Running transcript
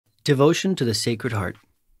Devotion to the Sacred Heart.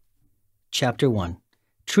 Chapter 1.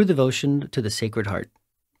 True Devotion to the Sacred Heart.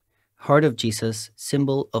 Heart of Jesus,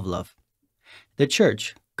 Symbol of Love. The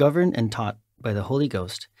Church, governed and taught by the Holy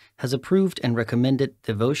Ghost, has approved and recommended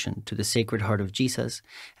devotion to the Sacred Heart of Jesus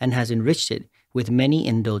and has enriched it with many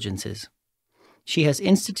indulgences. She has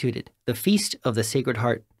instituted the Feast of the Sacred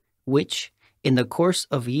Heart, which, in the course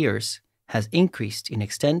of years, has increased in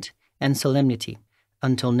extent and solemnity,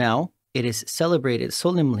 until now it is celebrated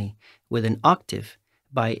solemnly with an octave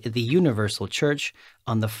by the Universal Church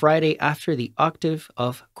on the Friday after the octave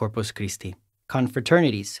of Corpus Christi.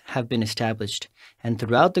 Confraternities have been established, and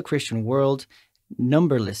throughout the Christian world,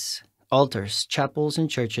 numberless altars, chapels, and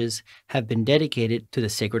churches have been dedicated to the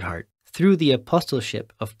Sacred Heart. Through the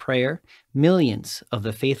apostleship of prayer, millions of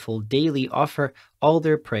the faithful daily offer all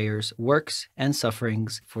their prayers, works, and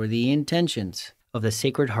sufferings for the intentions of the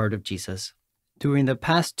Sacred Heart of Jesus. During the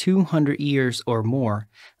past 200 years or more,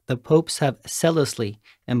 the popes have zealously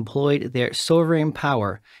employed their sovereign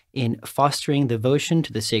power in fostering devotion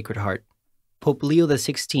to the Sacred Heart. Pope Leo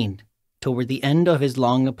XVI, toward the end of his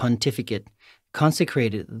long pontificate,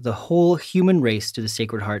 consecrated the whole human race to the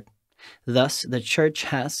Sacred Heart. Thus, the Church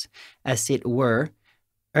has, as it were,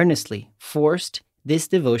 earnestly forced this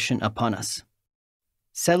devotion upon us.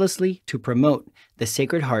 Zealously to promote the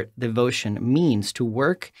Sacred Heart devotion means to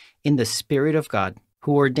work in the Spirit of God,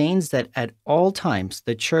 who ordains that at all times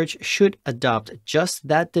the Church should adopt just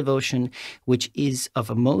that devotion which is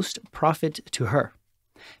of most profit to her,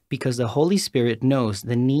 because the Holy Spirit knows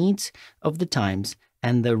the needs of the times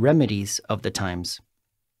and the remedies of the times.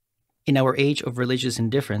 In our age of religious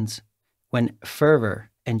indifference, when fervor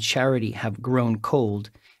and charity have grown cold,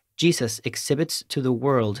 Jesus exhibits to the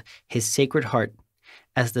world his Sacred Heart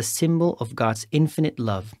as the symbol of God's infinite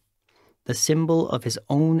love, the symbol of his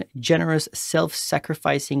own generous,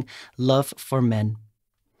 self-sacrificing love for men.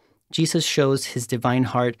 Jesus shows his divine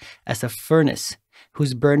heart as a furnace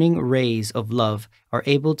whose burning rays of love are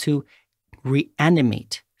able to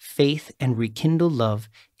reanimate faith and rekindle love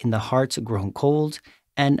in the hearts grown cold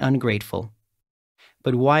and ungrateful.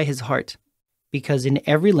 But why his heart? Because in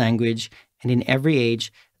every language and in every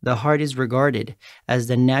age, the heart is regarded as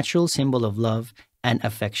the natural symbol of love and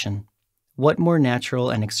affection. What more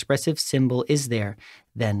natural and expressive symbol is there,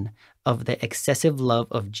 then, of the excessive love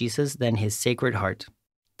of Jesus than his Sacred Heart?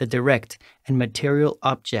 The direct and material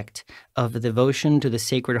object of the devotion to the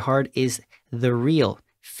Sacred Heart is the real,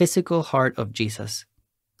 physical heart of Jesus,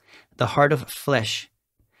 the heart of flesh,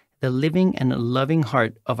 the living and loving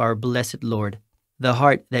heart of our blessed Lord, the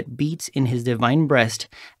heart that beats in his divine breast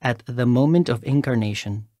at the moment of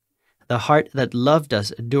incarnation, the heart that loved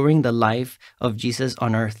us during the life of Jesus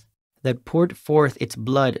on earth, that poured forth its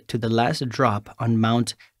blood to the last drop on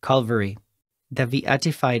Mount Calvary. The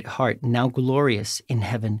beatified heart, now glorious in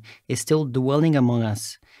heaven, is still dwelling among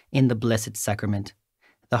us in the Blessed Sacrament,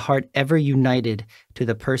 the heart ever united to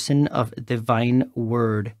the person of divine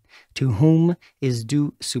Word, to whom is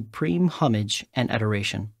due supreme homage and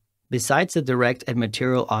adoration. Besides the direct and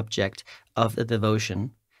material object of the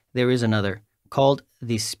devotion, there is another, called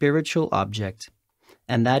the spiritual object,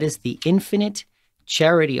 and that is the infinite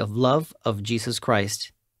charity of love of Jesus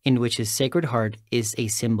Christ, in which his Sacred Heart is a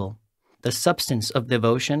symbol. The substance of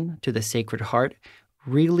devotion to the Sacred Heart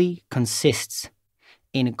really consists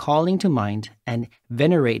in calling to mind and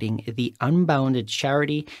venerating the unbounded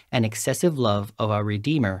charity and excessive love of our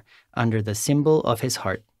Redeemer under the symbol of his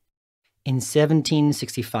heart. In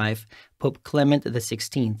 1765, Pope Clement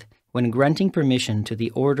XVI, when granting permission to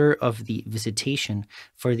the Order of the Visitation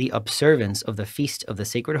for the observance of the Feast of the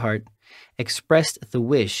Sacred Heart, expressed the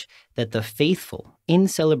wish that the faithful, in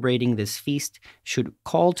celebrating this feast, should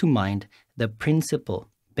call to mind the principal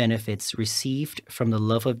benefits received from the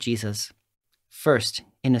love of Jesus. First,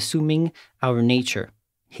 in assuming our nature,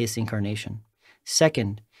 his incarnation.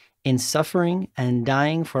 Second, in suffering and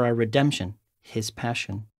dying for our redemption, his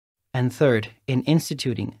passion. And third, in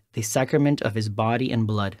instituting the sacrament of his body and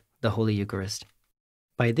blood, the Holy Eucharist.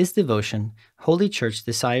 By this devotion, Holy Church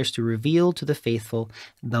desires to reveal to the faithful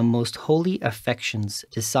the most holy affections,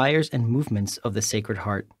 desires, and movements of the Sacred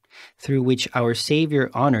Heart, through which our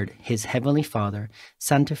Savior honored his Heavenly Father,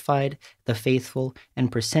 sanctified the faithful,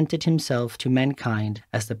 and presented himself to mankind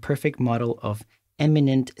as the perfect model of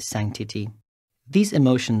eminent sanctity. These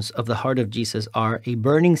emotions of the heart of Jesus are a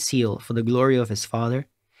burning seal for the glory of his Father,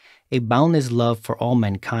 a boundless love for all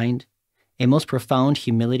mankind, a most profound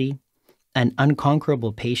humility, an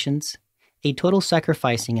unconquerable patience, a total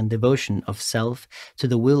sacrificing and devotion of self to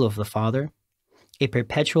the will of the Father, a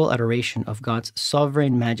perpetual adoration of God's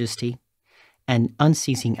sovereign majesty, an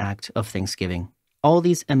unceasing act of thanksgiving. All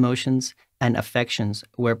these emotions and affections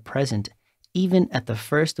were present even at the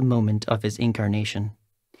first moment of his incarnation.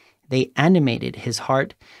 They animated his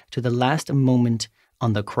heart to the last moment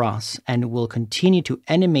on the cross and will continue to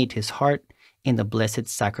animate his heart in the Blessed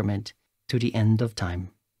Sacrament to the end of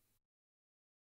time.